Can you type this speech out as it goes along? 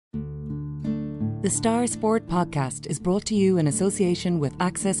The Star Sport podcast is brought to you in association with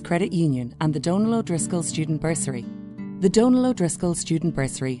Access Credit Union and the Donal O'Driscoll Student Bursary. The Donal O'Driscoll Student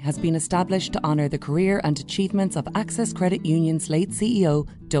Bursary has been established to honour the career and achievements of Access Credit Union's late CEO,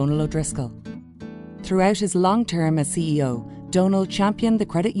 Donal O'Driscoll. Throughout his long term as CEO, Donal championed the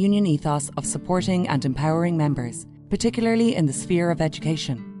credit union ethos of supporting and empowering members, particularly in the sphere of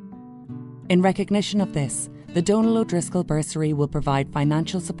education. In recognition of this, the Donal O'Driscoll Bursary will provide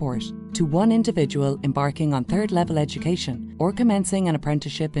financial support to one individual embarking on third-level education or commencing an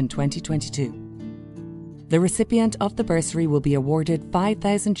apprenticeship in 2022. The recipient of the bursary will be awarded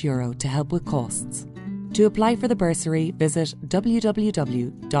 €5,000 to help with costs. To apply for the bursary, visit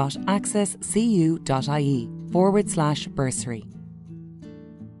www.accesscu.ie/bursary.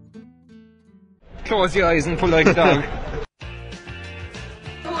 Close your eyes and pull like a dog.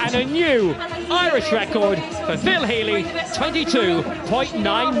 And a new Irish record for Phil Healy,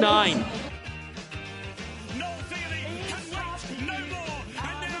 22.99.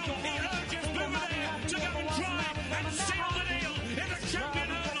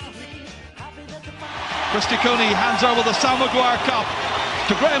 Christy Cooney hands over the Sam Maguire Cup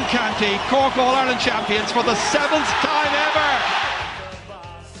to Graham Canty, Cork All-Ireland champions for the 7th time ever.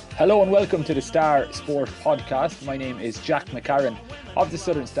 Hello and welcome to the Star Sport podcast. My name is Jack McCarran of the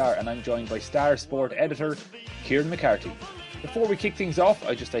Southern Star and I'm joined by Star Sport editor Kieran McCarthy. Before we kick things off,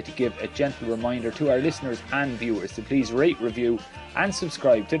 I'd just like to give a gentle reminder to our listeners and viewers to please rate, review and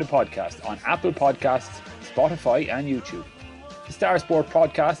subscribe to the podcast on Apple Podcasts, Spotify and YouTube. The Star Sport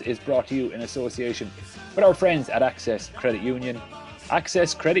podcast is brought to you in association with our friends at Access Credit Union.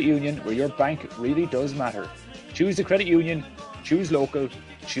 Access Credit Union, where your bank really does matter. Choose the credit union, choose local,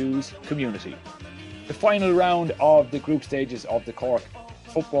 choose community. The final round of the group stages of the Cork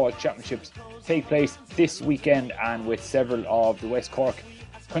Football Championships take place this weekend, and with several of the West Cork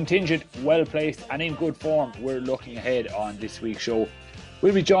contingent well placed and in good form, we're looking ahead on this week's show.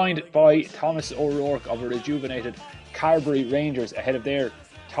 We'll be joined by Thomas O'Rourke of a rejuvenated Carbery Rangers ahead of their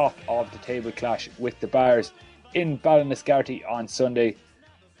top of the table clash with the Bars in Ballinascarty on Sunday,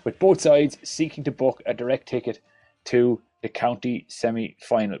 with both sides seeking to book a direct ticket to the county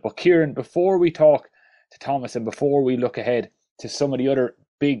semi-final. But Kieran, before we talk to Thomas and before we look ahead to some of the other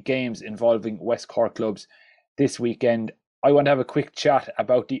big games involving West Cork clubs this weekend, I want to have a quick chat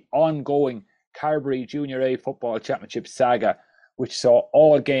about the ongoing Carbery Junior A Football Championship saga, which saw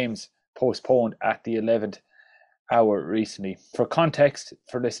all games postponed at the 11th hour recently. For context,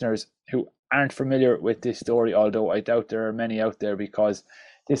 for listeners who aren't familiar with this story, although I doubt there are many out there because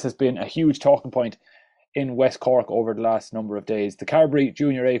this has been a huge talking point in West Cork over the last number of days. The Carbery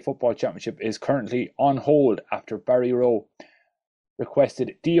Junior A Football Championship is currently on hold after Barry Rowe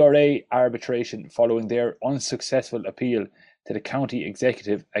requested DRA arbitration following their unsuccessful appeal to the county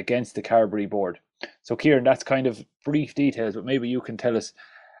executive against the Carbery board. So Kieran, that's kind of brief details, but maybe you can tell us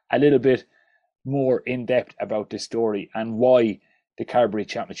a little bit more in depth about this story and why the Carbery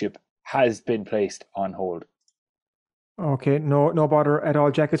Championship has been placed on hold. Okay, no bother at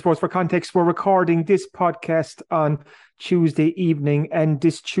all, Jack. I suppose for context, we're recording this podcast on Tuesday evening, and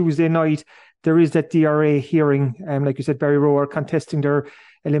this Tuesday night there is that DRA hearing. Like you said, Barry Rowe are contesting their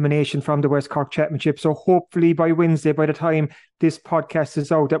elimination from the West Cork Championship. So hopefully by Wednesday, by the time this podcast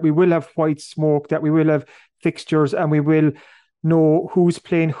is out, that we will have white smoke, that we will have fixtures, and we will know who's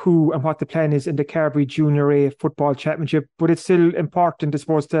playing who and what the plan is in the Carbery Junior A Football Championship. But it's still important, I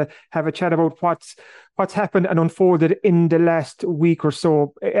suppose, to have a chat about what's happened and unfolded in the last week or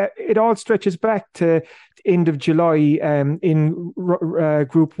so. It all stretches back to the end of July in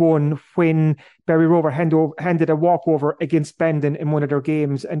Group 1 when Barry Rover handed a walkover against Bandon in one of their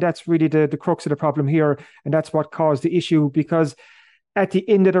games. And that's really the crux of the problem here. And that's what caused the issue, because at the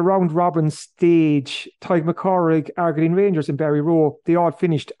end of the round robin stage, Tyg McCorrig, Carbery Rangers and Barry Rowe, they all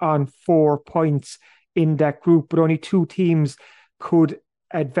finished on 4 points in that group, but only 2 teams could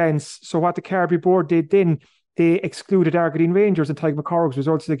advance. So what the Carbery board did then, they excluded Carbery Rangers and Tyg McCorrig's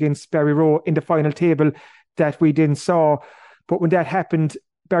results against Barry Rowe in the final table that we then saw. But when that happened,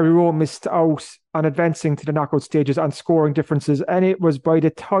 Barry Rowe missed out on advancing to the knockout stages on scoring differences, and it was by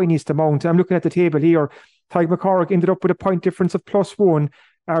the tiniest amount. I'm looking at the table here. Tyg McCorrig ended up with a point difference of +1.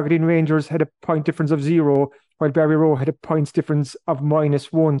 Carbery Rangers had a point difference of 0, while Barry Rowe had a points difference of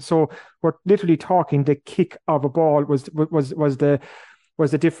 -1. So we're literally talking the kick of a ball was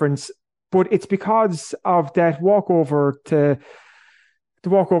the difference. But it's because of that walkover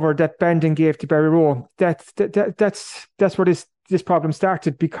that Bandon gave to Barry Rowe that's where this problem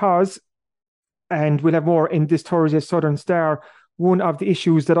started. Because, and we'll have more in this Thursday's Southern Star, one of the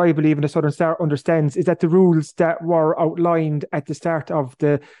issues that I believe in the Southern Star understands is that the rules that were outlined at the start of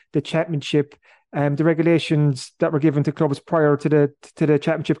the championship the regulations that were given to clubs prior to the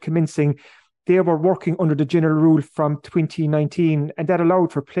championship commencing, they were working under the general rule from 2019, and that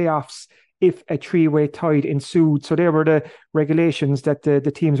allowed for playoffs if a three-way tie ensued. So they were the regulations that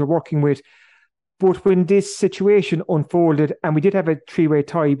the teams were working with. But when this situation unfolded, and we did have a three-way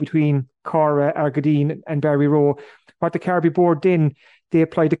tie between Cara, Argadine and Barry Rowe, what the Carbery board then, they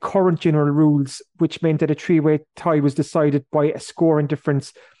applied the current general rules, which meant that a three-way tie was decided by a scoring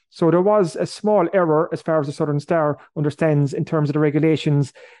difference. So there was a small error, as far as the Southern Star understands, in terms of the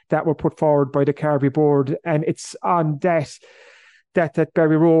regulations that were put forward by the Carbery board. And it's on that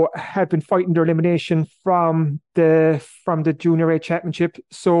Barry Rowe had been fighting their elimination from the Junior A Championship.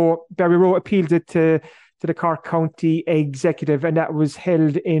 So Barry Rowe appealed it to the Cork County Executive, and that was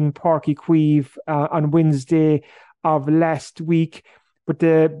held in Páirc Uí Chaoimh on Wednesday of last week. But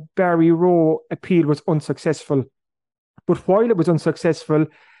the Barry Rowe appeal was unsuccessful. But while it was unsuccessful,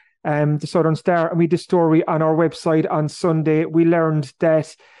 the Southern Star, and we did a story on our website on Sunday, we learned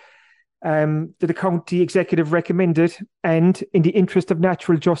that the county executive recommended, and in the interest of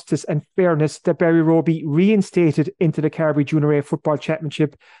natural justice and fairness, that Barry Rowe be reinstated into the Carbery Junior A Football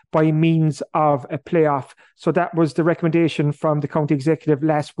Championship by means of a playoff. So that was the recommendation from the county executive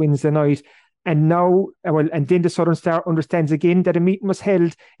last Wednesday night. And now, and then the Southern Star understands again that a meeting was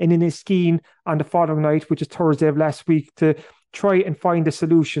held in Inniskeen on the following night, which is Thursday of last week, to try and find a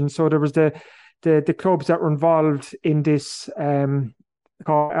solution. So there was the clubs that were involved in this,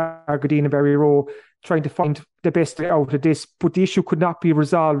 Argadine and Barry Rowe, trying to find the best way out of this, but the issue could not be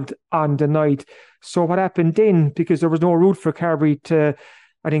resolved on the night. So what happened then, because there was no route for Carbery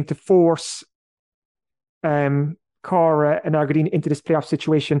to force Cara and Argadine into this playoff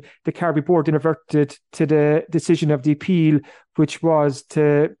situation, the Carbery board then reverted to the decision of the appeal, which was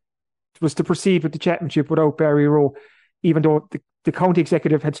to proceed with the championship without Barry Rowe, even though the county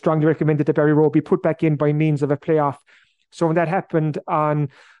executive had strongly recommended that Barry Rowe be put back in by means of a playoff. So when that happened on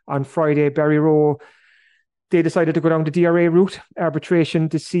Friday, Barry Rowe, they decided to go down the DRA route, arbitration,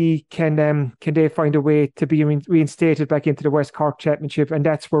 to see can they find a way to be reinstated back into the West Cork Championship, and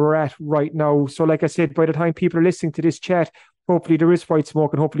that's where we're at right now. So like I said, by the time people are listening to this chat, hopefully there is white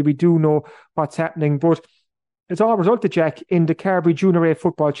smoke and hopefully we do know what's happening. But it's all resulted, Jack, in the Carbery Junior A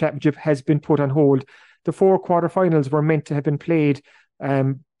Football Championship has been put on hold. The 4 quarterfinals were meant to have been played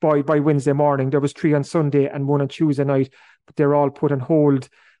by Wednesday morning. There was 3 on Sunday and 1 on Tuesday night, but they're all put on hold.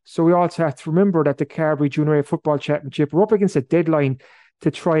 So we also have to remember that the Carbery Junior A Football Championship, we're up against a deadline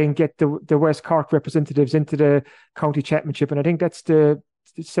to try and get the West Cork representatives into the county championship. And I think that's the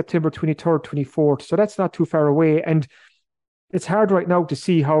September 23rd, 24th. So that's not too far away. And it's hard right now to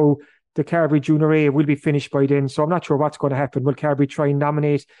see how the Carbery Junior A will be finished by then. So I'm not sure what's going to happen. Will Carbery try and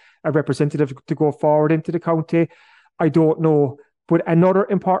nominate a representative to go forward into the county? I don't know. But another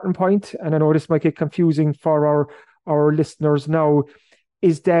important point, and I know this might get confusing for our listeners now,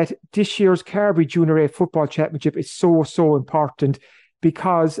 is that this year's Carbery Junior A Football Championship is so important,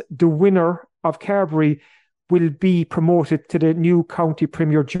 because the winner of Carbery will be promoted to the new County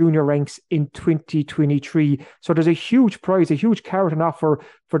Premier Junior ranks in 2023. So there's a huge prize, a huge carrot and offer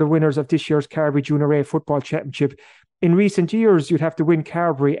for the winners of this year's Carbery Junior A Football Championship. In recent years, you'd have to win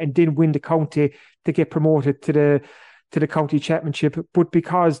Carbery and then win the county to get promoted to the county championship. But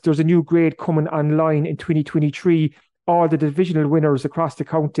because there's a new grade coming online in 2023, all the divisional winners across the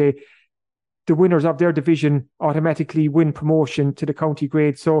county, the winners of their division automatically win promotion to the county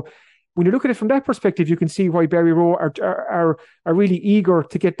grade. So when you look at it from that perspective, you can see why Barry Rowe are really eager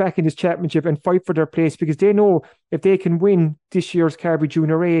to get back in this championship and fight for their place, because they know if they can win this year's Carbery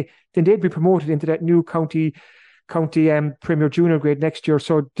Junior A, then they'd be promoted into that new county Premier Junior grade next year.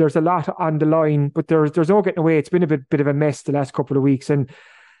 So there's a lot on the line, but there's no getting away. It's been a bit of a mess the last couple of weeks, and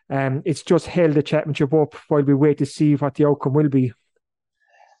it's just held the championship up while we wait to see what the outcome will be.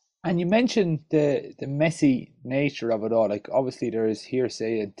 And you mentioned the messy nature of it all. Like, obviously there is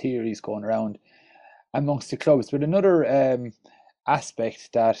hearsay and theories going around amongst the clubs, but another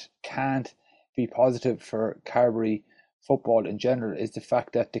aspect that can't be positive for Carbery football in general is the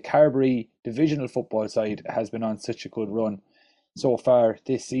fact that the Carbery divisional football side has been on such a good run so far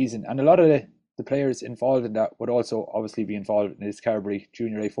this season, and a lot of the players involved in that would also obviously be involved in this Carbery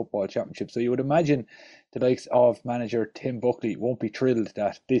Junior A Football Championship. So you would imagine the likes of manager Tim Buckley won't be thrilled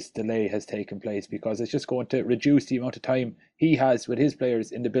that this delay has taken place, because it's just going to reduce the amount of time he has with his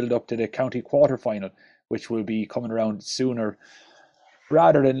players in the build-up to the county quarter-final, which will be coming around sooner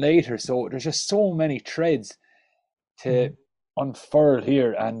rather than later. So there's just so many threads to unfurl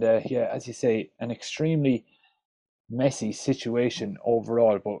here, and as you say, an extremely messy situation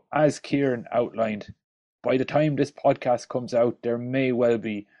overall. But as Kieran outlined, by the time this podcast comes out, there may well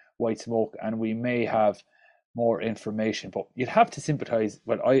be white smoke, and we may have more information. But you'd have to sympathise.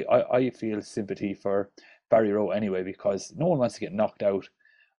 Well, I feel sympathy for Barry Rowe anyway, because no one wants to get knocked out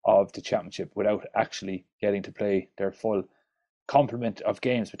of the championship without actually getting to play their full complement of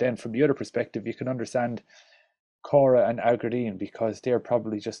games. But then from the other perspective, you can understand Cora and Agardine, because they're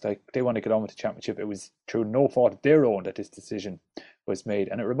probably just like, they want to get on with the championship. It was through no fault of their own that this decision was made.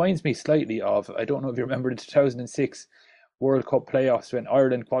 And it reminds me slightly of, I don't know if you remember the 2006 World Cup playoffs when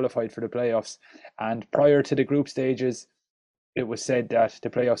Ireland qualified for the playoffs, and prior to the group stages it was said that the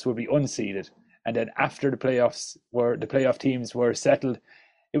playoffs would be unseeded, and then after the playoff teams were settled,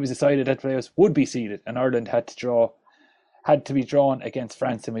 it was decided that playoffs would be seeded, and Ireland had to be drawn against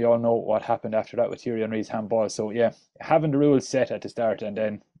France, and we all know what happened after that with Thierry Henry's handball. So yeah, having the rules set at the start, and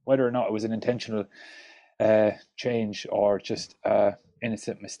then whether or not it was an intentional change or just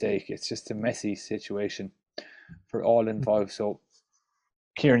innocent mistake, it's just a messy situation for all involved. So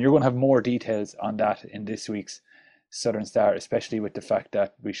Kieran, you're going to have more details on that in this week's Southern Star, especially with the fact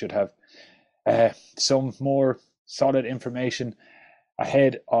that we should have some more solid information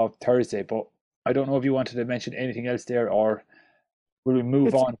ahead of Thursday. But I don't know if you wanted to mention anything else there, or will we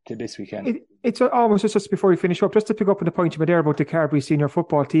move on to this weekend? It's almost just before we finish up, just to pick up on the point you made there about the Carbery senior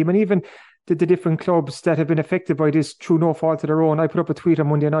football team, and even the different clubs that have been affected by this through no fault of their own. I put up a tweet on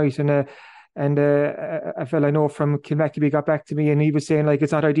Monday night, and a fella I know from Kilmacabey got back to me, and he was saying like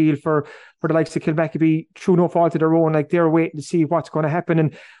it's not ideal for the likes of Kilmacabey through no fault of their own. Like they're waiting to see what's going to happen,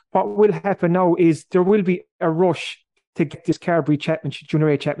 and what will happen now is there will be a rush to get this Carbery Championship, Junior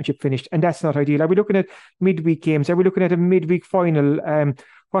A Championship finished, and that's not ideal. Are we looking at midweek games? Are we looking at a midweek final?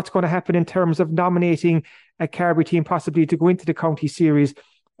 What's going to happen in terms of nominating a Carbery team possibly to go into the county series?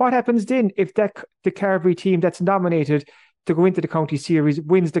 What happens then if the Carbery team that's nominated to go into the county series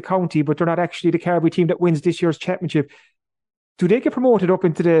wins the county, but they're not actually the Carbery team that wins this year's championship? Do they get promoted up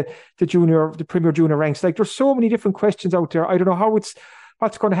into the Premier Junior ranks? Like, there's so many different questions out there. I don't know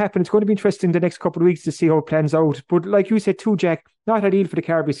what's going to happen. It's going to be interesting the next couple of weeks to see how it plans out. But like you said too, Jack, not ideal for the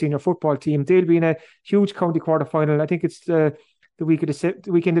Carbery senior football team. They'll be in a huge county quarter-final. I think it's the weekend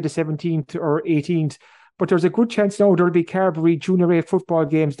of the 17th or 18th. But there's a good chance now there'll be Carbery Junior A football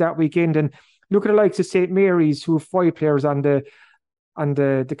games that weekend. And look at the likes of St. Mary's, who have 5 players on the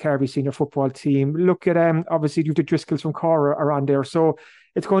Carbery senior football team. Look at obviously the Driscolls from Cora are on there. So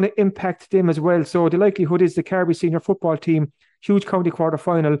it's going to impact them as well. So the likelihood is the Carbery senior football team, huge county quarter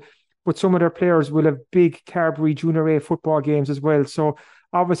final, but some of their players will have big Carbery Junior A football games as well. So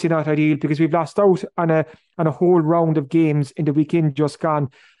obviously not ideal, because we've lost out on a whole round of games in the weekend just gone,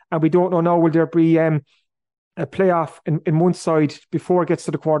 and we don't know now will there be a playoff in one side before it gets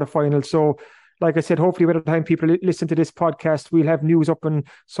to the quarter final. So like I said, hopefully by the time people listen to this podcast, we'll have news up on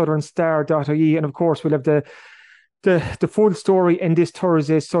southernstar.ie, and of course we'll have the full story in this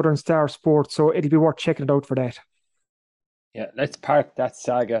Thursday's Southern Star Sports, so it'll be worth checking it out for that. Yeah, let's park that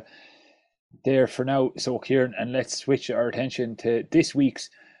saga there for now, so Kieran, and let's switch our attention to this week's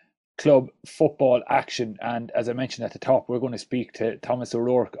club football action. And as I mentioned at the top, we're going to speak to Thomas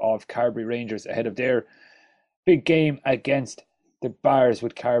O'Rourke of Carbery Rangers ahead of their big game against the Bars,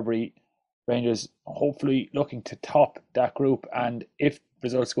 with Carbery Rangers hopefully looking to top that group, and if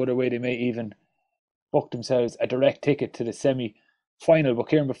results go their way, they may even book themselves a direct ticket to the semi-final. But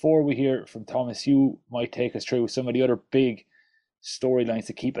Kieran, before we hear from Thomas, you might take us through some of the other big storylines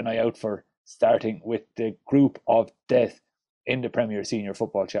to keep an eye out for, starting with the group of death in the Premier Senior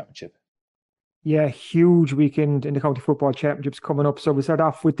Football Championship. Yeah, huge weekend in the County Football Championships coming up. So we start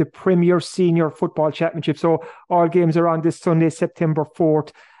off with the Premier Senior Football Championship. So all games are on this Sunday, September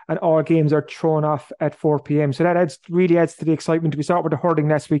 4th, and all games are thrown off at 4 p.m. So that really adds to the excitement. We saw with the hurling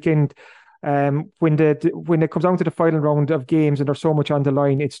last weekend. When it comes down to the final round of games and there's so much on the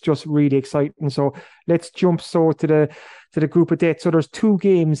line, it's just really exciting. So let's jump to the group of death. So there's 2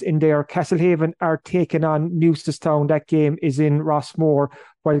 games in there. Castlehaven are taking on Newcestown. That game is in Rossmore,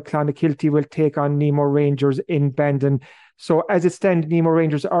 while Clonakilty will take on Nemo Rangers in Bandon. So as it stands, Nemo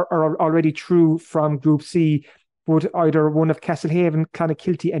Rangers are already through from Group C, but either one of Castlehaven,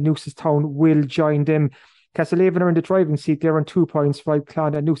 Clonakilty and Newcestown will join them. Castlehaven are in the driving seat. They're on 2 points, while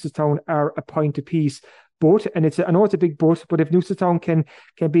Clon and Newcestown are a point apiece. But, and I know it's a big but if Newcestown can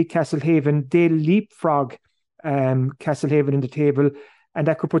beat Castlehaven, they'll leapfrog Castlehaven in the table, and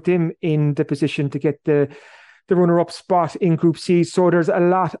that could put them in the position to get the runner-up spot in Group C. So there's a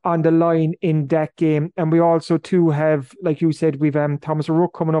lot on the line in that game. And we also too have, like you said, we've Thomas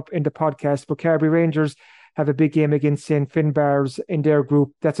O'Rourke coming up in the podcast, but Carbery Rangers have a big game against St. Finbarrs in their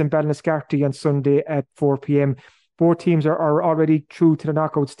group. That's in Ballinascarty on Sunday at 4 p.m. Both teams are already through to the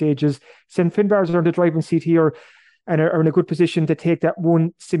knockout stages. St. Finbarrs are in the driving seat here. and are in a good position to take that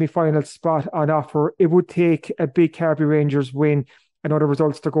one semi-final spot on offer. It would take a big Carbery Rangers win and other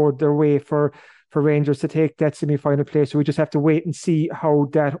results to go their way for Rangers to take that semi-final place. So we just have to wait and see how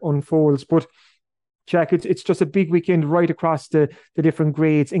that unfolds. But Jack, it's just a big weekend right across the different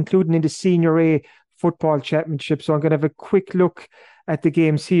grades, including in the Senior A Football Championship. So I'm going to have a quick look at the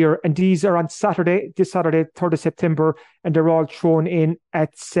games here. And these are on Saturday, this Saturday, 3rd of September, and they're all thrown in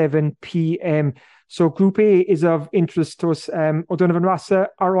at 7 p.m. So Group A is of interest to us. O'Donovan Rossa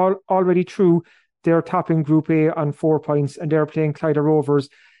are already through. They're topping Group A on 4 points, and they're playing Clyde Rovers.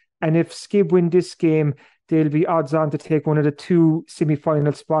 And if Skib win this game, they'll be odds on to take one of the 2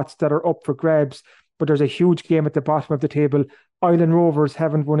 semi-final spots that are up for grabs. But there's a huge game at the bottom of the table. Island Rovers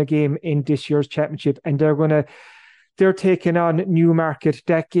haven't won a game in this year's championship, and they're taking on Newmarket.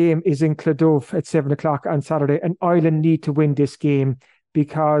 That game is in Clodove at 7 o'clock on Saturday, and Island need to win this game,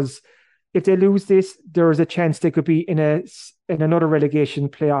 because if they lose this, there is a chance they could be in another relegation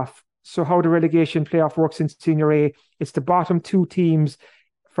playoff. So how the relegation playoff works in Senior A, it's the bottom 2 teams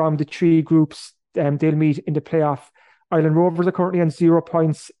from the 3 groups. They'll meet in the playoff. Island Rovers are currently on 0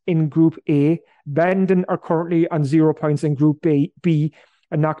 points in Group A. Bandon are currently on 0 points in Group B,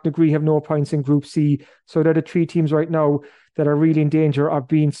 and Knocknagree have no points in Group C. So they're the 3 teams right now that are really in danger of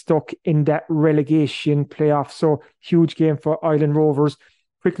being stuck in that relegation playoff. So huge game for Island Rovers.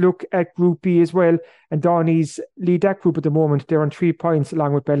 Quick look at Group B as well, and Donny's lead that group at the moment. They're on 3 points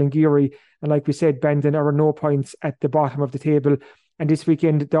along with Ballingeary, and like we said, Bandon are on no points at the bottom of the table. And this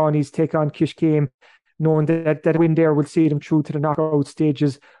weekend, Donny's take on Kishcane, knowing that win there will see them through to the knockout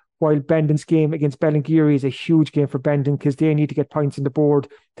stages, while Bandon's game against Ballingeary is a huge game for Bandon, because they need to get points on the board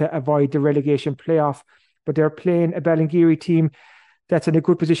to avoid the relegation playoff. But they're playing a Ballingeary team that's in a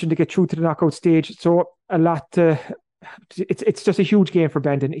good position to get through to the knockout stage. So it's just a huge game for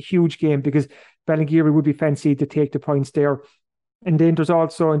Bandon, a huge game, because Ballingeary would be fancied to take the points there. And then there's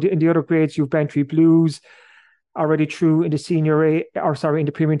also in the other grades, you've Bantry Blues already through in the Senior A, in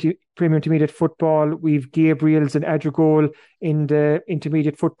the Premium Intermediate Football. We've Gabriel's and Adrigole in the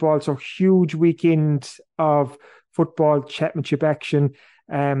Intermediate Football. So huge weekend of football championship action,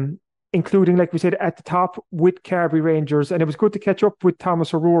 including, like we said, at the top with Carbery Rangers. And it was good to catch up with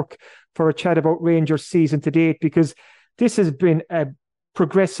Thomas O'Rourke for a chat about Rangers' season to date, because this has been a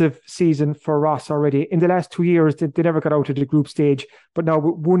progressive season for Ross already. In the last 2 years, they never got out of the group stage, but now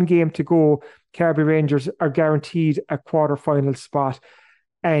with 1 game to go, Carbery Rangers are guaranteed a quarter-final spot,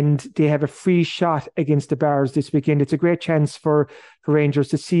 and they have a free shot against the Bars this weekend. It's a great chance for Rangers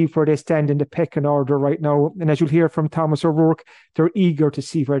to see where they stand in the pecking order right now, and as you'll hear from Thomas O'Rourke, they're eager to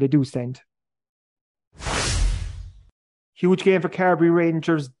see where they do stand. Huge game for Carbery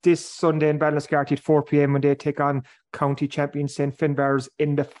Rangers this Sunday in Ballinascarty at 4 p.m. when they take on county champion St. Finbarrs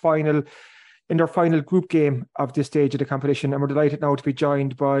in their final group game of this stage of the competition. And we're delighted now to be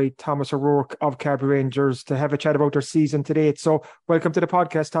joined by Thomas O'Rourke of Carbery Rangers to have a chat about their season to date. So welcome to the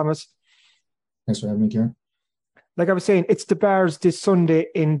podcast, Thomas. Thanks for having me, Kieran. Like I was saying, it's the Bars this Sunday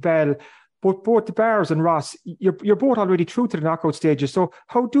in Bell. But both the Bars and Ross, you're both already through to the knockout stages. So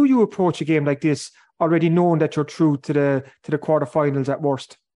how do you approach a game like this, already knowing that you're through to the quarterfinals at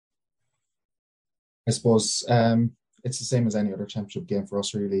worst? I suppose it's the same as any other championship game for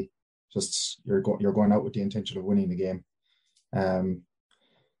us, really. Just you're going out with the intention of winning the game.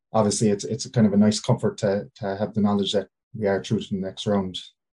 Obviously, it's kind of a nice comfort to have the knowledge that we are through to the next round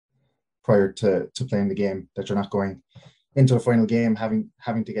prior to playing the game, that you're not going into a final game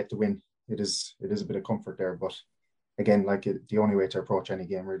having to get the win. It is a bit of comfort there, but again, the only way to approach any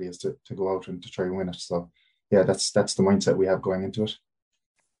game really is to go out and to try and win it. So yeah, that's the mindset we have going into it.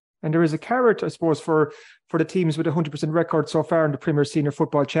 And there is a carrot, I suppose, for the teams with a 100% record so far in the Premier Senior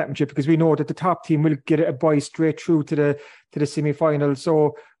Football Championship, because we know that the top team will get a bye straight through to the semi-final.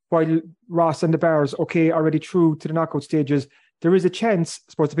 So while Ross and the Bars, already through to the knockout stages, there is a chance,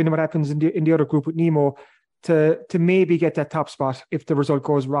 I suppose, depending on what happens in the other group with Nemo, to maybe get that top spot if the result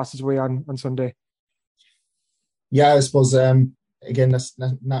goes Ross's way on Sunday. Yeah, I suppose, again, that's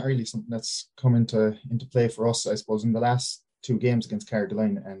not really something that's come into play for us. I suppose in the last 2 games against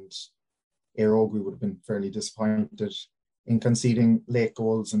Cardiline and Airog, we would have been fairly disappointed in conceding late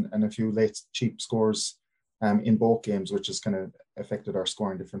goals and a few late cheap scores in both games, which has kind of affected our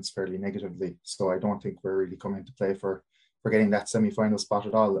scoring difference fairly negatively. So I don't think we're really coming to play for getting that semi-final spot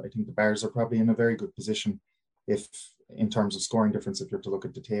at all. I think the Bars are probably in a very good position if, in terms of scoring difference, if you're to look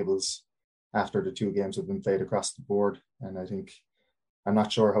at the tables after the 2 games have been played across the board. And I think, I'm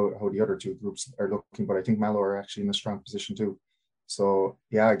not sure how the other 2 groups are looking, but I think Mallow are actually in a strong position too. So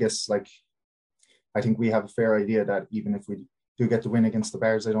yeah, I guess I think we have a fair idea that even if we do get the win against the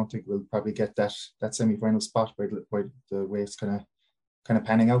Bears, I don't think we'll probably get that semi-final spot by the way it's kind of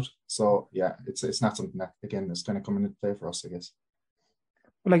panning out. So yeah, it's not something that again is going to come into play for us, I guess.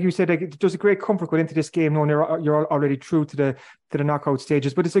 Well, like you said, there's a great comfort going into this game knowing you're already through to the knockout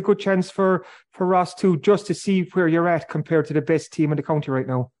stages. But it's a good chance for Ross too, just to see where you're at compared to the best team in the county right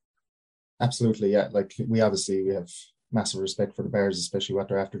now. Absolutely, yeah. Like we have massive respect for the Bears, especially what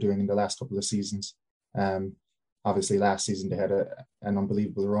they're after doing in the last couple of seasons. Obviously, last season they had an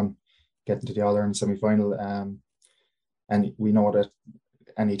unbelievable run, getting to the All-Ireland semi-final. And we know that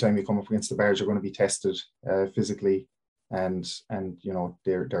anytime you come up against the Bears, you're going to be tested physically. And you know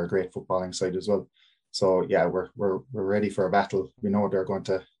they're a great footballing side as well. So yeah, we're ready for a battle. We know they're going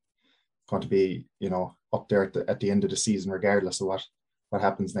to be, you know, up there at the end of the season, regardless of what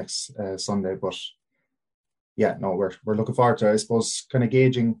happens next Sunday. But yeah, no, we're looking forward to it. I suppose kind of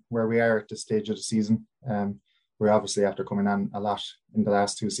gauging where we are at this stage of the season. We're obviously after coming on a lot in the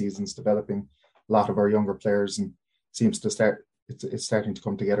last 2 seasons, developing a lot of our younger players, and seems to start. It's starting to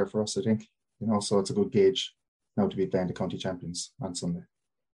come together for us, I think. You know, so it's a good gauge now to be playing the county champions on Sunday.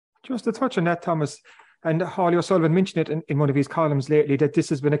 Just to touch on that, Thomas, and Hawley O'Sullivan mentioned it in one of his columns lately, that this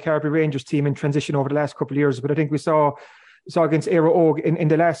has been a Carbery Rangers team in transition over the last couple of years. But I think we saw against Éire Óg in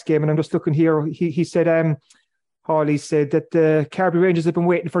the last game, and I'm just looking here. He said, Hawley said that the Carbery Rangers have been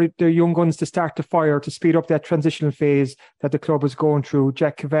waiting for their young guns to start to fire to speed up that transitional phase that the club is going through.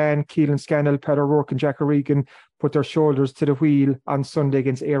 Jack Cavan, Keelan Scannell, Pat O'Rourke and Jack O'Regan put their shoulders to the wheel on Sunday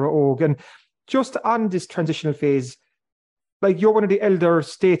against Éire Óg. And just on this transitional phase, like you're one of the elder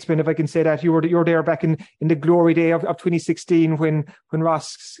statesmen, if I can say that. You're there back in the glory day of 2016 when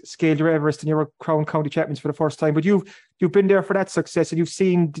Ross scaled your Everest and you were crowned county champions for the first time. But you've been there for that success and you've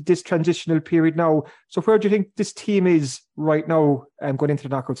seen this transitional period now. So where do you think this team is right now going into the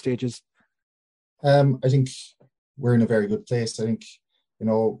knockout stages? I think we're in a very good place. I think, you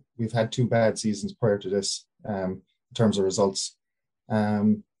know, we've had 2 bad seasons prior to this in terms of results.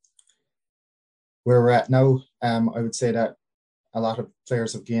 Where we're at now, I would say that a lot of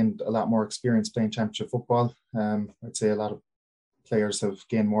players have gained a lot more experience playing championship football. I'd say a lot of players have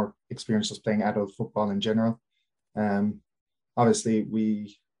gained more experience just playing adult football in general. Obviously,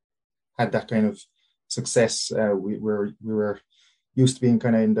 we had that kind of success. We were used to being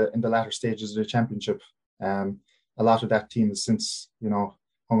kind of in the latter stages of the championship. A lot of that team has since, you know,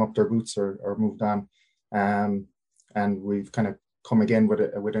 hung up their boots or moved on, and we've kind of come again with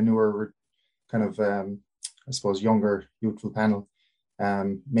a newer kind of I suppose younger youthful panel,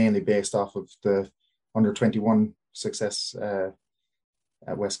 mainly based off of the under 21 success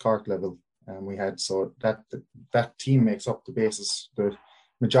at West Cork level we had. So that team makes up the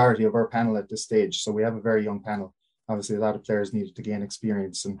majority of our panel at this stage. So we have a very young panel. Obviously, a lot of players needed to gain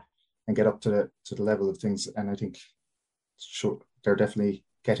experience and get up to the level of things, and I think they're definitely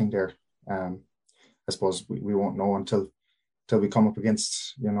getting there. I suppose we won't know until we come up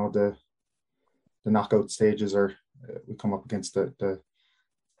against, you know, the knockout stages, or we come up against the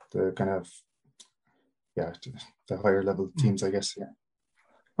kind of the higher level teams, I guess. Yeah.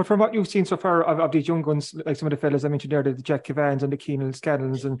 But from what you've seen so far of these young guns, like some of the fellas I mentioned there, the Jack Cavans and the Keelan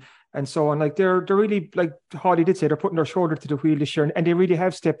Scannells and so on, like they're really, like Hawley did say, they're putting their shoulder to the wheel this year, and they really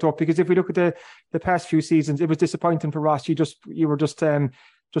have stepped up. Because if we look at the past few seasons, it was disappointing for Ross. You were just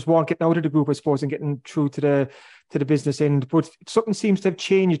one getting out of the group, I suppose, and getting through to the business end. But something seems to have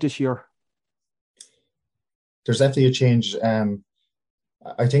changed this year. There's definitely a change.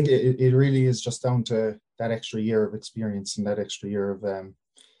 I think it really is just down to that extra year of experience and that extra year of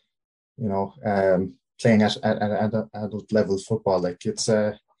playing at adult level football. Like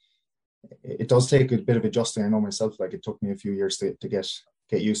it does take a bit of adjusting. I know myself, like it took me a few years to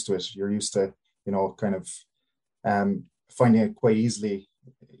get used to it. You're used to, you know, kind of finding it quite easy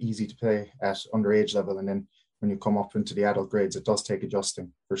to play at underage level, and then when you come up into the adult grades, it does take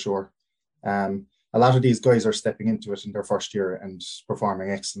adjusting for sure. A lot of these guys are stepping into it in their first year and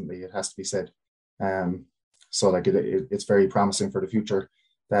performing excellently, it has to be said. So like it's very promising for the future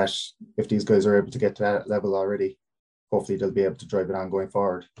that if these guys are able to get to that level already, hopefully they'll be able to drive it on going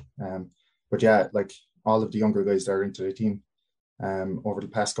forward. But yeah, like all of the younger guys that are into the team over the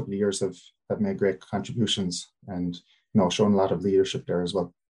past couple of years have made great contributions and, you know, shown a lot of leadership there as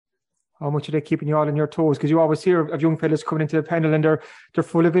well. How much are they keeping you all on your toes? Because you always hear of young fellas coming into the panel and they're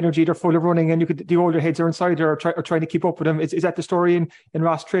full of energy, they're full of running, and the older heads are inside there are trying to keep up with them. Is that the story in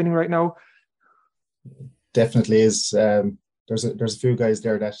Ross training right now? Definitely is. There's a few guys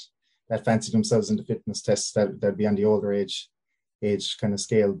there that fancy themselves in the fitness tests that'd be on the older age kind of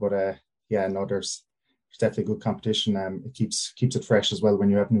scale. But there's definitely good competition. It keeps it fresh as well when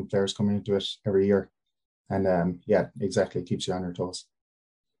you have new players coming into it every year. And yeah, exactly, keeps you on your toes.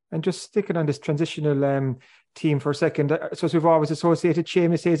 And just sticking on this transitional team for a second, so we've always associated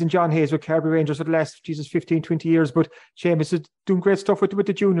Seamus Hayes and John Hayes with Carbery Rangers for the last, 15, 20 years, but Seamus is doing great stuff with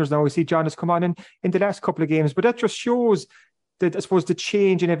the juniors now. We see John has come on in the last couple of games, but that just shows that, I suppose, the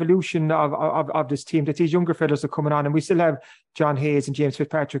change and evolution of this team, that these younger fellas are coming on, and we still have John Hayes and James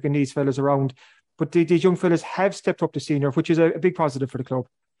Fitzpatrick and these fellas around, but these young fellas have stepped up to senior, which is a big positive for the club.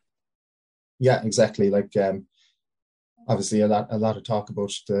 Yeah, exactly. Like, obviously a lot of talk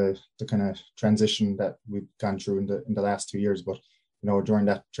about the kind of transition that we've gone through in the last 2 years, but during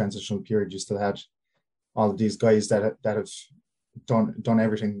that transitional period, you still had all of these guys that have done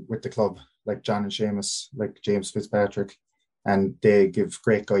everything with the club, like John and Seamus, like James Fitzpatrick, and they give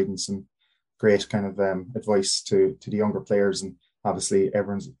great guidance and great kind of advice to the younger players, and obviously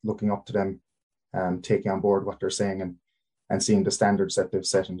everyone's looking up to them, taking on board what they're saying and seeing the standards that they've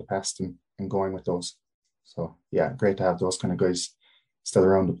set in the past and going with those. So yeah, great to have those kind of guys still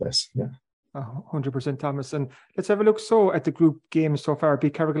around the place. Yeah. 100%, Thomas. And let's have a look at the group games so far.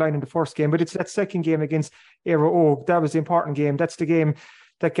 Beat Carrigaline in the first game, but it's that second game against Éire Óg. That was the important game. That's the game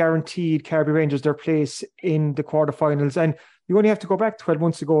that guaranteed Carbery Rangers their place in the quarterfinals. And you only have to go back 12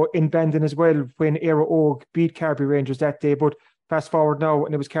 months ago in Bandon as well, when Éire Óg beat Carbery Rangers that day. But fast forward now,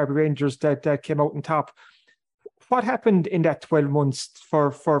 and it was Carbery Rangers that came out on top. What happened in that 12 months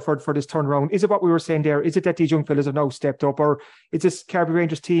for this turnaround? Is it what we were saying there? Is it that these young fellas have now stepped up, or is this Carbery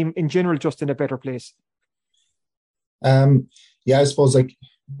Rangers team in general just in a better place? Yeah, I suppose, like,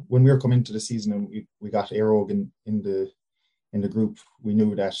 when we were coming into the season and we got Éire Óg in the group, we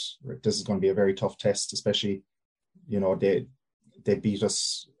knew that this is going to be a very tough test, especially, they beat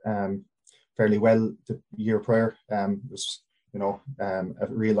us fairly well the year prior. It was, a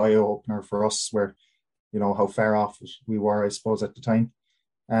real eye-opener for us, where how far off we were, I suppose, at the time.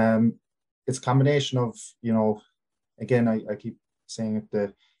 It's a combination of, again, I keep saying it,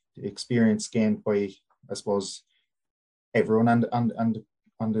 the experience gained by, I suppose, everyone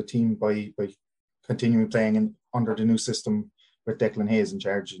on the team by continuing playing under the new system with Declan Hayes in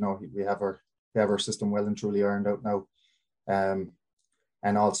charge. We have our system well and truly ironed out now.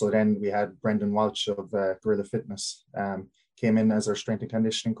 And also then we had Brendan Walsh of Gorilla Fitness came in as our strength and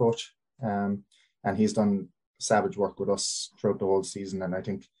conditioning coach. And he's done savage work with us throughout the whole season. And I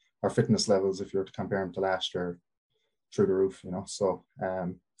think our fitness levels, if you were to compare them to last year, through the roof, So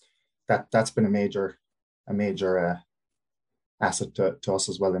that's been a major asset to us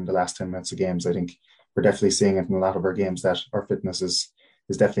as well in the last 10 minutes of games. I think we're definitely seeing it in a lot of our games that our fitness is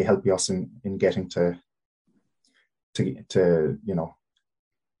definitely helping us in getting to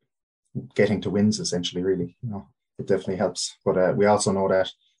getting to wins, essentially, really. It definitely helps. But we also know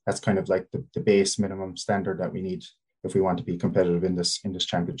that that's kind of like the base minimum standard that we need if we want to be competitive in this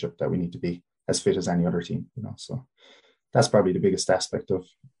championship, that we need to be as fit as any other team, So that's probably the biggest aspect of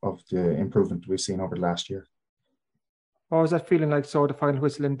the improvement we've seen over the last year. What was that feeling like? So the final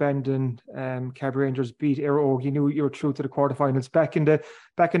whistle in Bandon, Carbery Rangers beat Éire Óg. You knew you were through to the quarterfinals, back in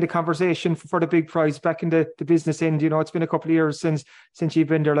the conversation for the big prize, back in the business end. It's been a couple of years since you've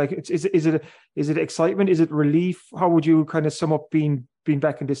been there. Like, is it excitement? Is it relief? How would you kind of sum up being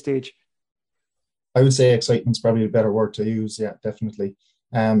back in this stage? I would say excitement's probably a better word to use. Yeah, definitely.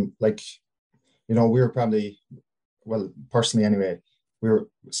 We were probably, well, personally anyway, we were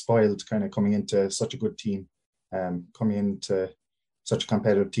spoiled kind of coming into such a good team. Coming into such a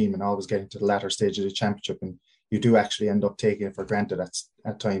competitive team and always getting to the latter stage of the championship, and you do actually end up taking it for granted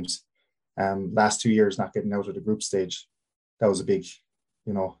at times. Last 2 years not getting out of the group stage, that was a big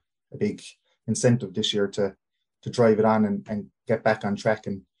incentive this year to drive it on and get back on track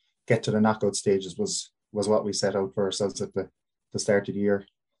and get to the knockout stages was what we set out for ourselves at the start of the year.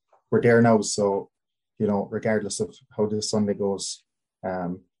 We're there now, so regardless of how this Sunday goes,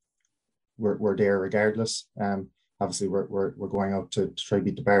 we're there regardless. Obviously, we're going out to try to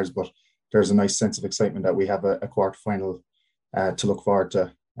beat the Bars, but there's a nice sense of excitement that we have a quarter final to look forward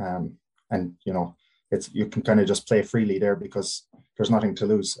to. And you can kind of just play freely there because there's nothing to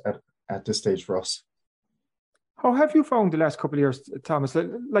lose at this stage for us. How have you found the last couple of years, Thomas?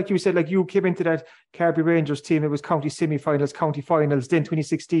 Like you said, like you came into that Carbery Rangers team, it was county semi-finals, county finals, then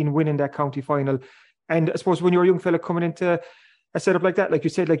 2016 winning that county final. And I suppose when you're a young fella coming into a setup like that, like you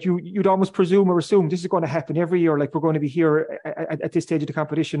said, like you'd almost presume or assume this is going to happen every year. Like, we're going to be here at this stage of the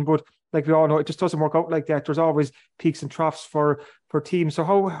competition, but like we all know, it just doesn't work out like that. There's always peaks and troughs for teams. So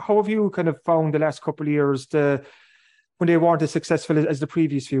how have you kind of found the last couple of years when they weren't as successful as the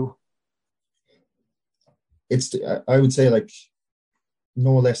previous few? I would say, like,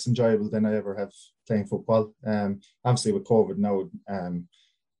 no less enjoyable than I ever have playing football. Obviously with COVID now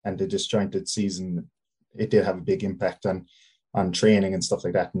and the disjointed season, it did have a big impact on training and stuff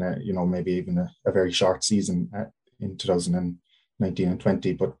like that, and maybe even a very short season in 2019 and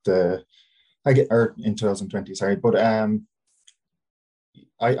 20, but or in 2020, sorry, but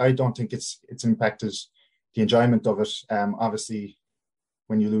I don't think it's impacted the enjoyment of it. Obviously,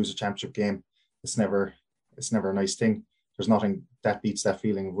 when you lose a championship game, it's never a nice thing. There's nothing that beats that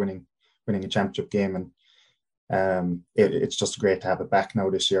feeling of winning a championship game, and it's just great to have it back now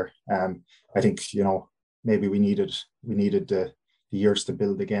this year. I think maybe we needed the years to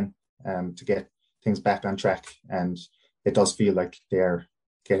build again, to get things back on track, and it does feel like they're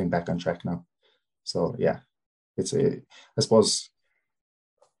getting back on track now. So yeah, I suppose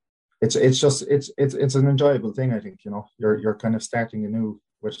it's an enjoyable thing. I think you're kind of starting anew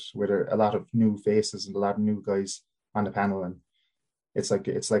with a lot of new faces and a lot of new guys on the panel, and it's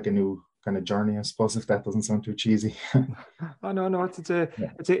like a new kind of journey, I suppose, if that doesn't sound too cheesy. Oh, no, it's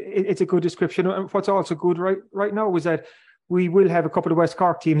a good description. And what's also good right now is that we will have a couple of West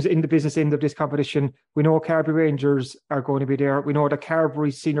Cork teams in the business end of this competition. We know Carbery Rangers are going to be there. We know the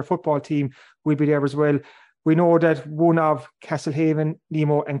Carbery senior football team will be there as well. We know that one of Castlehaven,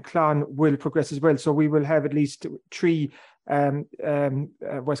 Nemo and Clon will progress as well. So we will have at least 3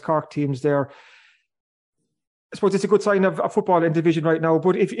 West Cork teams there. I suppose it's a good sign of football in division right now.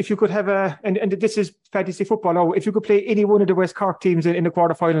 But if you could have and this is fantasy football now, if you could play any one of the West Cork teams in the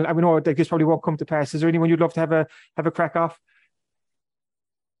quarterfinal, and we know that this probably won't come to pass, is there anyone you'd love to have a crack off?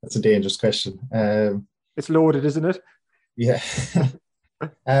 That's a dangerous question. It's loaded, isn't it? Yeah.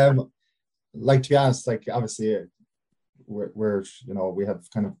 To be honest, obviously we're we have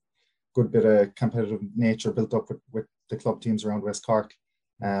kind of good bit of competitive nature built up with the club teams around West Cork.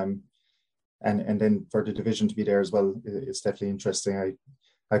 And then for the division to be there as well, it's definitely interesting.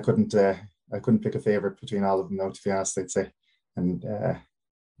 I couldn't pick a favourite between all of them now, to be honest, I'd say. And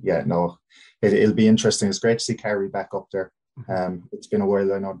it'll be interesting. It's great to see Carbery back up there. It's been a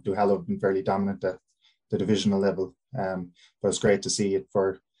while. I know Duhallow have been fairly dominant at the divisional level, but it's great to see it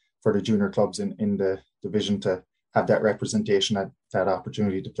for the junior clubs in the division to have that representation, that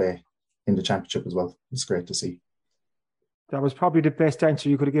opportunity to play in the championship as well. It's great to see. That was probably the best answer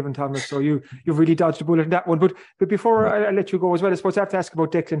you could have given, Thomas. So you've really dodged a bullet in that one. But before I let you go as well, I suppose I have to ask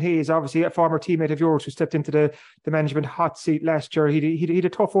about Declan Hayes, obviously a former teammate of yours who stepped into the management hot seat last year. He had a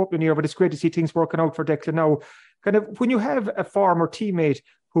tough opening year, but it's great to see things working out for Declan now. Kind of when you have a former teammate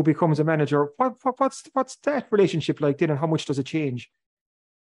who becomes a manager, what's that relationship like then, and how much does it change?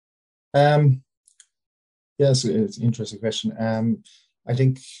 Yes, it's an interesting question. I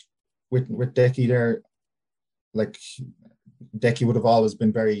think with Decky there, Decky would have always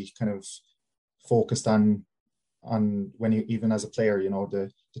been very kind of focused on when he, even as a player,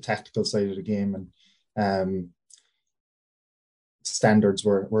 the tactical side of the game, and standards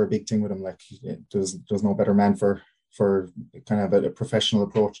were a big thing with him. There's no better man for kind of a professional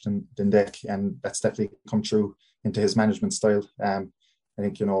approach than Deck, and that's definitely come true into his management style. I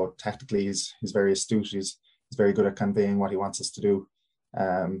think tactically he's very astute. He's very good at conveying what he wants us to do,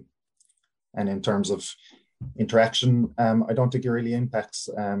 and in terms of interaction, I don't think it really impacts.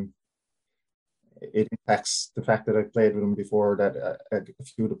 It impacts the fact that I've played with him before, that a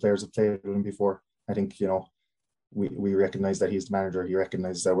few of the players have played with him before. I think we recognise that he's the manager. He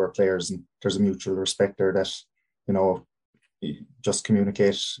recognises that we're players, and there's a mutual respect there that just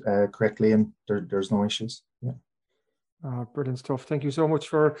communicate correctly, and there's no issues. Yeah. Brilliant stuff. Thank you so much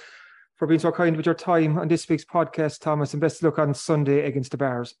for being so kind with your time on this week's podcast, Thomas, and best of luck on Sunday against the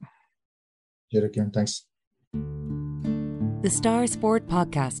Bars. Yeah, Kieran, thanks. The Star Sport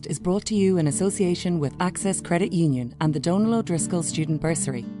podcast is brought to you in association with Access Credit Union and the Donal O'Driscoll Student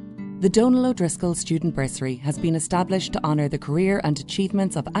Bursary. The Donal O'Driscoll Student Bursary has been established to honour the career and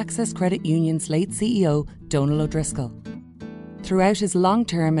achievements of Access Credit Union's late CEO, Donal O'Driscoll. Throughout his long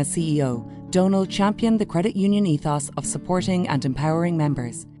term as CEO, Donal championed the credit union ethos of supporting and empowering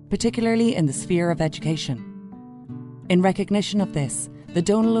members, particularly in the sphere of education. In recognition of this, the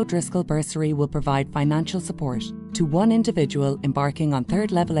Donal O'Driscoll Bursary will provide financial support to one individual embarking on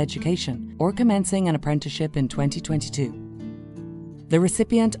third-level education or commencing an apprenticeship in 2022. The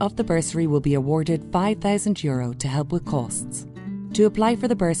recipient of the bursary will be awarded €5,000 to help with costs. To apply for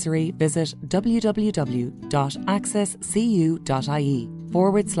the bursary, visit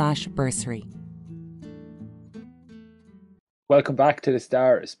www.accesscu.ie/bursary. Welcome back to the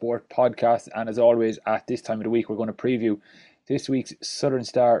Star Sport podcast, and as always, at this time of the week, we're going to preview this week's Southern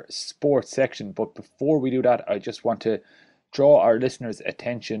Star Sports section. But before we do that, I just want to draw our listeners'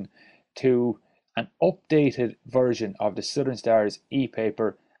 attention to an updated version of the Southern Star's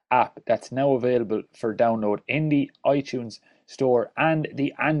e-paper app that's now available for download in the iTunes store and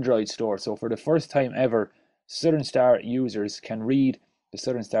the Android store. So for the first time ever, Southern Star users can read the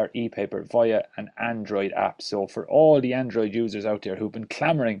Southern Star e-paper via an Android app. So for all the Android users out there who've been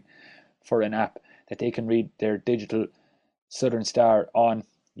clamoring for an app that they can read their digital Southern Star on,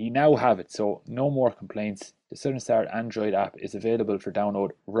 you now have it. So no more complaints. The Southern Star Android app is available for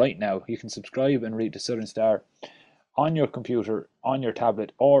download right now. You can subscribe and read the Southern Star on your computer, on your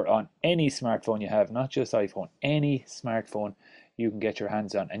tablet, or on any smartphone you have, not just iPhone, any smartphone you can get your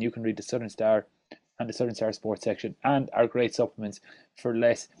hands on. And you can read the Southern Star and the Southern Star Sports section and our great supplements for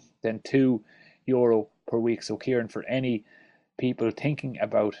less than €2 per week. So Kieran, for any people thinking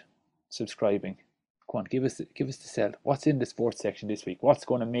about subscribing, go on, give us the sell. What's in the sports section this week? What's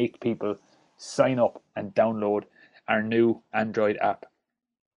going to make people sign up and download our new Android app?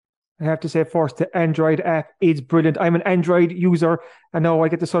 I have to say first, the Android app is brilliant. I'm an Android user, and now I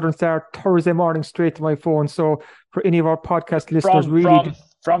get the Southern Star Thursday morning straight to my phone. So for any of our podcast listeners,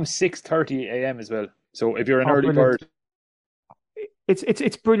 from 6:30 a.m. as well. So if you're an early bird,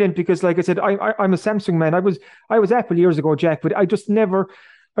 it's brilliant because, like I said, I'm a Samsung man. I was Apple years ago, Jack, but I just never.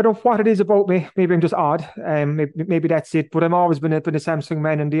 I don't know what it is about me. Maybe I'm just odd. Maybe that's it. But I've always been a Samsung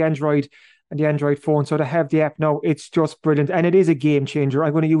man and the Android phone. So to have the app now, it's just brilliant. And it is a game changer.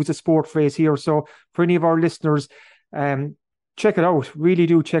 I'm going to use a sport phrase here. So for any of our listeners, check it out. Really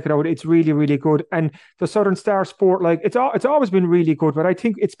do check it out. It's really, really good. And the Southern Star Sport, like it's always been really good, but I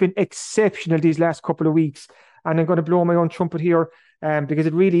think it's been exceptional these last couple of weeks. And I'm going to blow my own trumpet here because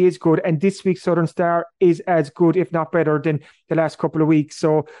it really is good. And this week's Southern Star is as good, if not better, than the last couple of weeks.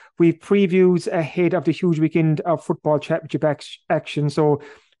 So we've previews ahead of the huge weekend of football championship action. So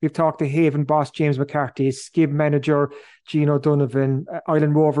we've talked to Haven boss James McCarthy, Skib manager Gino Donovan,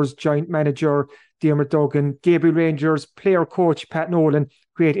 Island Rovers joint manager Diarmuid Duggan, Carbery Rangers player coach Pat Nolan.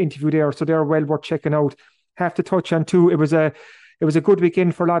 Great interview there. So they're well worth checking out. Have to touch on too, it was a good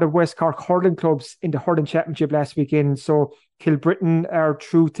weekend for a lot of West Cork hurling clubs in the hurling championship last weekend. So Kilbrittain are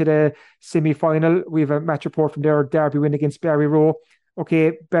through to the semi-final. We have a match report from their derby win against Barry Row.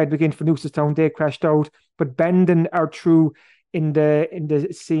 Okay, bad weekend for Newcestown. They crashed out. But Bandon are through in the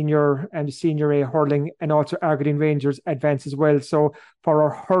senior and the senior A hurling, and also Carbery Rangers advance as well. So for our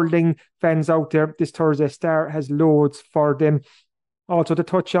hurling fans out there, this Thursday Star has loads for them. Also to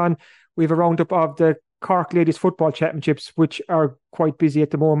touch on, we have a roundup of the Cork Ladies Football Championships, which are quite busy at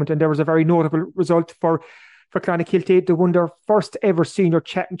the moment. And there was a very notable result for Clonakilty. They won their first ever senior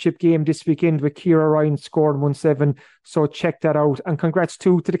championship game this weekend with Ciara Ryan scoring 1-7. So check that out. And congrats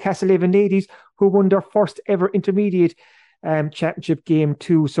to the Castlehaven ladies who won their first ever intermediate championship game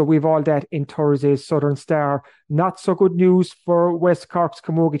too. So we've all that in Thursday's Southern Star. Not so good news for West Cork's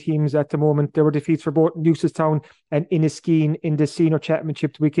camogie teams at the moment. There were defeats for both Newcestown and Inniskeen in the senior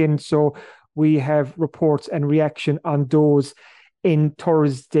championship weekend. So we have reports and reaction on those in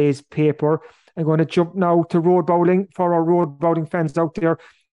Thursday's paper. I'm going to jump now to road bowling. For our road bowling fans out there,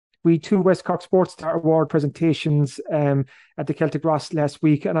 we 2 West Cork Sports Star Award presentations at the Celtic Ross last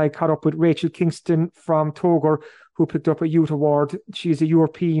week, and I caught up with Rachel Kingston from Togar, who picked up a youth award. She's a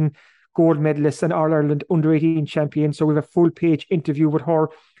European gold medalist and All-Ireland under-18 champion, so we have a full-page interview with her.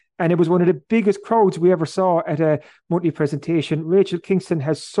 And it was one of the biggest crowds we ever saw at a monthly presentation. Rachel Kingston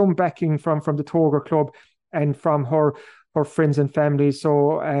has some backing from the Togar Club and from her friends and family.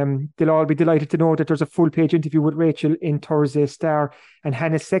 So they'll all be delighted to know that there's a full-page interview with Rachel in Thursday's Star. And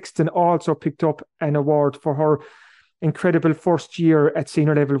Hannah Sexton also picked up an award for her incredible first year at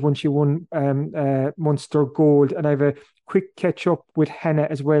senior level when she won Munster Gold. And I have a quick catch-up with Hannah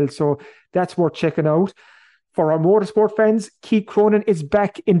as well. So that's worth checking out. For our motorsport fans, Keith Cronin is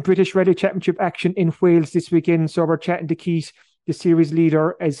back in British Rally Championship action in Wales this weekend. So we're chatting to Keith, the series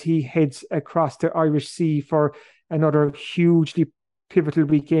leader, as he heads across the Irish Sea for another hugely pivotal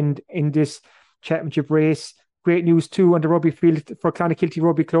weekend in this championship race. Great news too on the rugby field for Clonakilty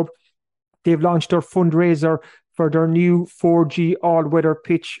Rugby Club. They've launched their fundraiser for their new 4G all-weather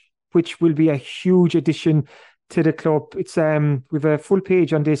pitch, which will be a huge addition to the club. It's we've a full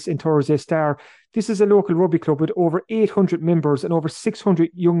page on this in Thursday Star. This is a local rugby club with over 800 members and over 600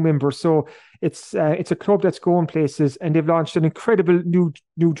 young members. So it's a club that's going places, and they've launched an incredible new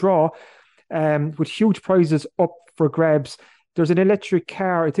draw with huge prizes up for grabs. There's an electric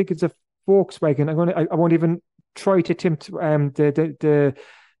car. I think it's a Volkswagen. I won't even try to attempt the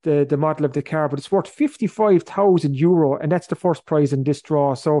model of the car, but it's worth €55,000, and that's the first prize in this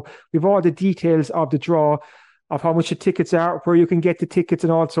draw. So we've all the details of the draw, of how much the tickets are, where you can get the tickets,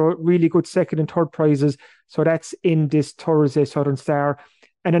 and also really good second and third prizes. So that's in this Thursday Southern Star.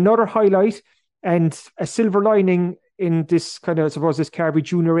 And another highlight and a silver lining in this kind of, I suppose, this Carbery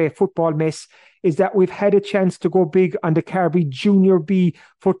Junior A football mess is that we've had a chance to go big on the Carbery Junior B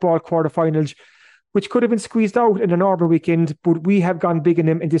football quarterfinals, which could have been squeezed out in a normal weekend, but we have gone big in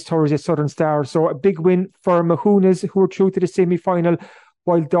them in this Thursday Southern Star. So a big win for Mahoonies, who are through to the semi-final,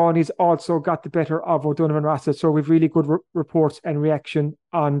 while Donny's also got the better of O'Donovan Rossett. So we've really good reports and reaction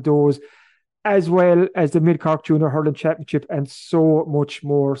on those, as well as the Mid-Cork Junior Hurling Championship and so much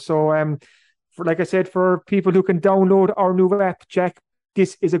more. So, like I said, for people who can download our new app, Jack,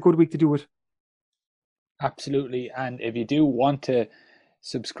 this is a good week to do it. Absolutely. And if you do want to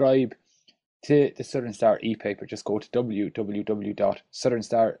subscribe to the Southern Star e-paper, just go to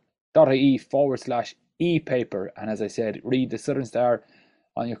www.southernstar.ie/e-paper. And as I said, read the Southern Star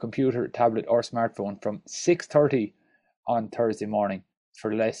on your computer, tablet or smartphone from 6:30 on Thursday morning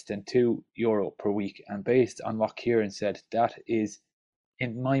for less than €2 per week. And based on what Kieran said, that is,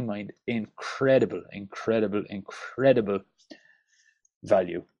 in my mind, incredible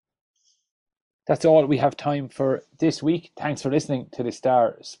value. That's all we have time for this week. Thanks for listening to the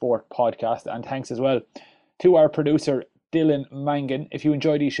Star Sport podcast, and thanks as well to our producer Dylan Mangan. If you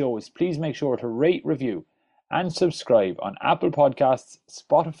enjoy these shows, please make sure to rate, review and subscribe on Apple Podcasts,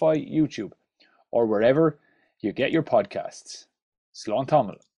 Spotify, YouTube or wherever you get your podcasts. Slán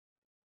Tamil.